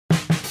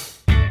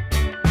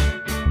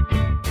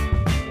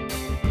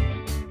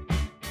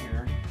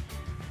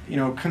you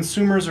know,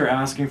 consumers are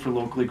asking for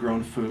locally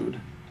grown food,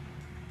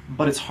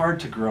 but it's hard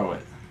to grow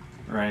it,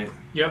 right?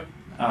 Yep.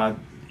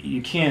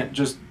 You can't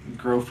just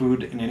grow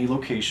food in any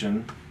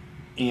location.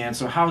 And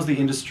so how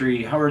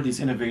are these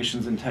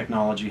innovations in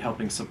technology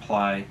helping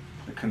supply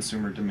the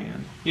consumer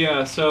demand?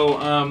 Yeah,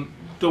 so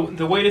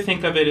the way to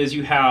think of it is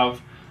you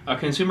have a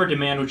consumer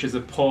demand, which is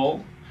a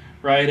pull,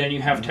 right? And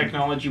you have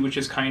technology, which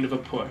is kind of a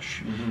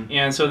push.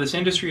 And so this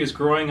industry is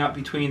growing up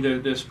between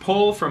this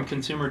pull from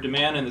consumer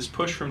demand and this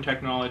push from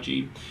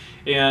technology.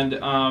 And,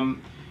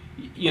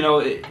 you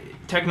know,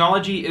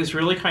 technology is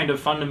really kind of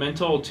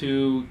fundamental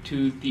to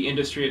the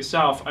industry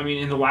itself. I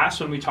mean, in the last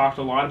one, we talked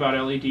a lot about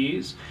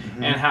LEDs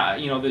and how,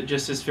 you know, that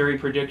just this very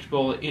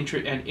predictable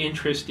and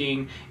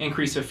interesting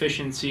increased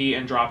efficiency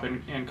and drop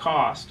in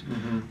cost.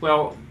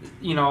 Well,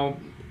 you know,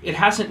 it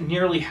hasn't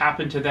nearly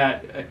happened to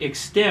that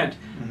extent,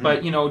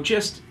 but, you know,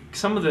 just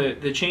some of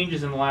the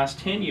changes in the last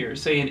 10 years,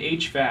 say in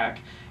HVAC,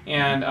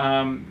 and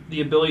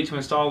the ability to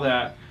install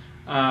that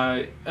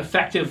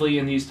effectively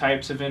in these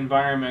types of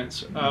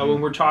environments. When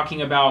we're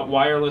talking about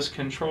wireless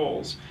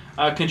controls,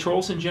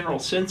 controls in general,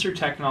 sensor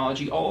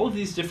technology, all of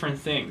these different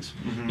things.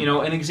 You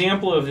know, an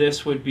example of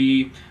this would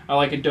be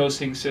like a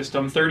dosing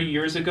system. 30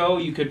 years ago,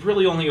 you could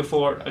really only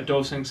afford a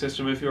dosing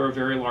system if you were a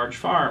very large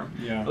farm,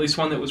 at least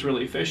one that was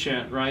really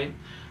efficient, right?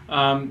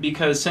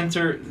 Because the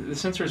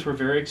sensors were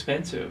very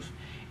expensive.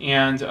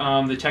 And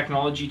the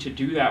technology to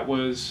do that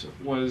was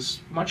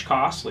much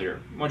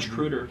costlier, much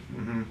cruder.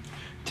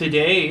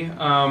 Today,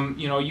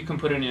 you know, you can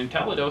put in an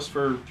IntelliDose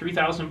for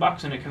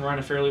 $3,000 and it can run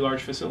a fairly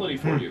large facility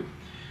for you.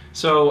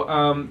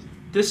 So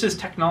this is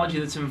technology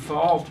that's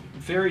evolved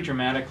very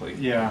dramatically.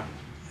 Yeah,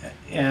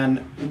 and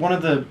one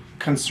of the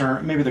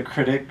maybe the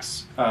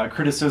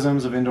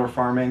criticisms of indoor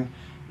farming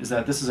is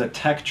that this is a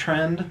tech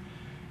trend.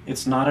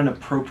 It's not an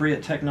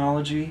appropriate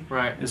technology.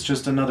 Right. It's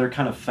just another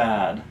kind of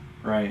fad.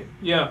 Right.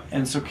 Yeah.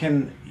 And so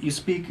can you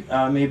speak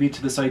maybe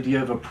to this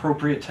idea of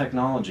appropriate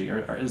technology?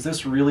 Or is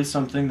this really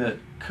something that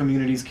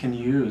communities can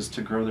use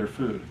to grow their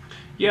food?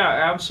 Yeah,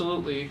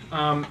 absolutely.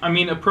 I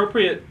mean,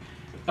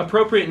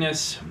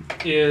 appropriateness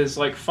is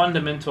like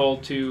fundamental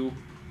to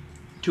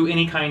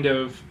any kind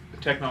of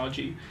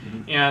technology.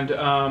 And,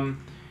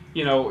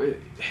 you know,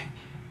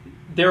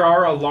 there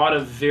are a lot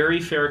of very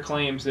fair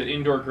claims that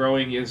indoor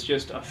growing is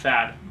just a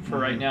fad for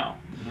right now.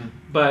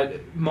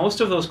 But most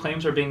of those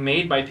claims are being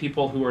made by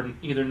people who are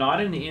either not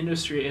in the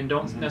industry and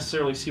don't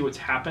necessarily see what's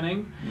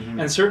happening,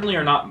 and certainly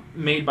are not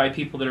made by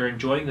people that are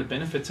enjoying the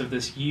benefits of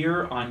this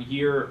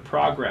year-on-year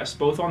progress,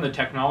 both on the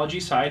technology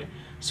side,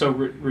 so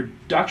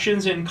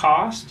reductions in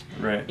cost,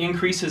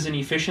 increases in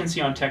efficiency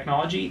on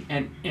technology,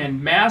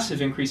 and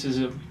massive increases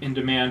in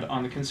demand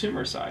on the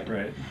consumer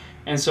side.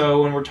 And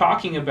so when we're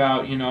talking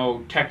about, you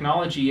know,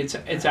 technology,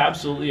 it's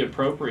absolutely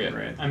appropriate.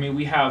 I mean,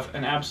 we have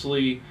an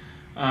absolutely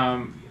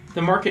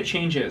the market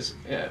changes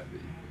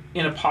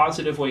in a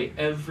positive way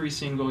every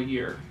single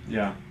year.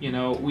 Yeah. You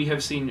know, we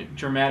have seen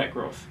dramatic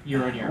growth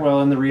year on year. Well,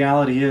 and the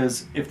reality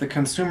is, if the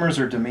consumers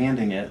are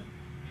demanding it,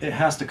 it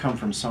has to come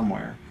from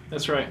somewhere.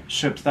 That's right.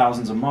 Shipped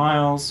thousands of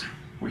miles.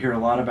 We hear a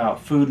lot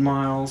about food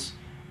miles.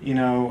 You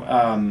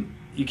know,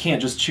 you can't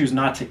just choose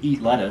not to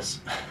eat lettuce.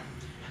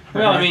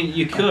 Well, I mean,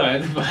 you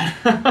could, but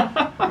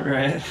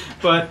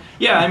but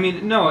yeah, I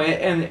mean, no,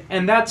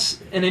 and that's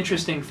an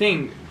interesting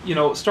thing. You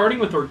know, starting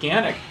with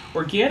organic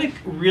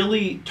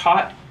really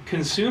taught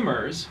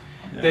consumers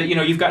that, you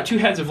know, you've got two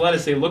heads of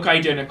lettuce. They look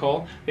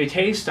identical. They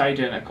taste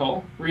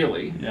identical,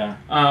 really.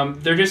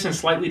 They're just in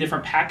slightly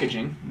different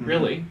packaging,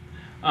 really.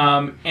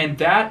 And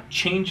that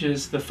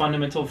changes the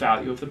fundamental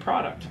value of the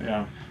product.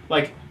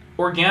 Like,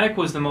 organic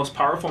was the most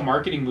powerful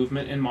marketing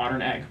movement in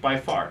modern ag by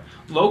far.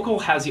 Local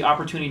has the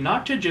opportunity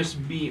not to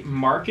just be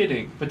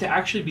marketing, but to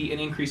actually be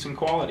an increase in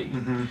quality.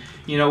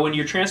 You know, when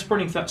you're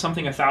transporting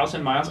something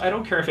 1,000 miles, I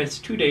don't care if it's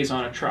 2 days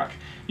on a truck.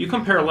 You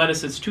compare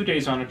lettuce that's 2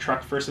 days on a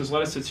truck versus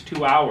lettuce that's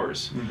 2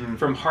 hours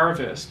from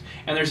harvest,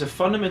 and there's a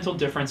fundamental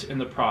difference in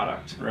the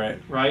product.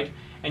 Right?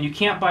 And you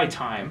can't buy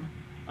time.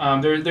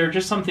 There are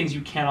just some things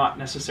you cannot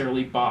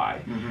necessarily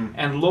buy.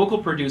 And local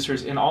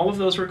producers, in all of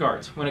those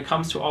regards, when it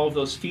comes to all of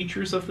those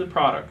features of the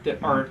product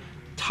that are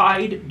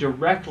tied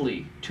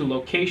directly to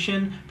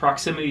location,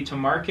 proximity to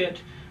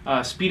market,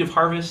 speed of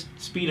harvest,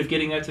 speed of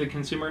getting that to the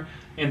consumer,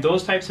 and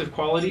those types of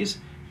qualities,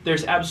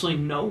 there's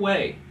absolutely no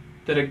way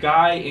that a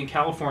guy in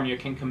California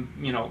can,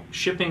 you know,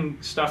 shipping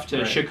stuff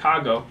to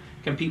Chicago,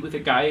 compete with a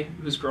guy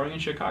who's growing in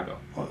Chicago.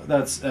 Well,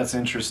 that's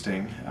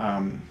interesting.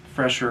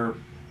 Fresher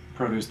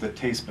produce that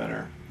tastes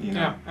better, you know?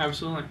 Yeah,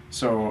 absolutely.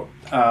 So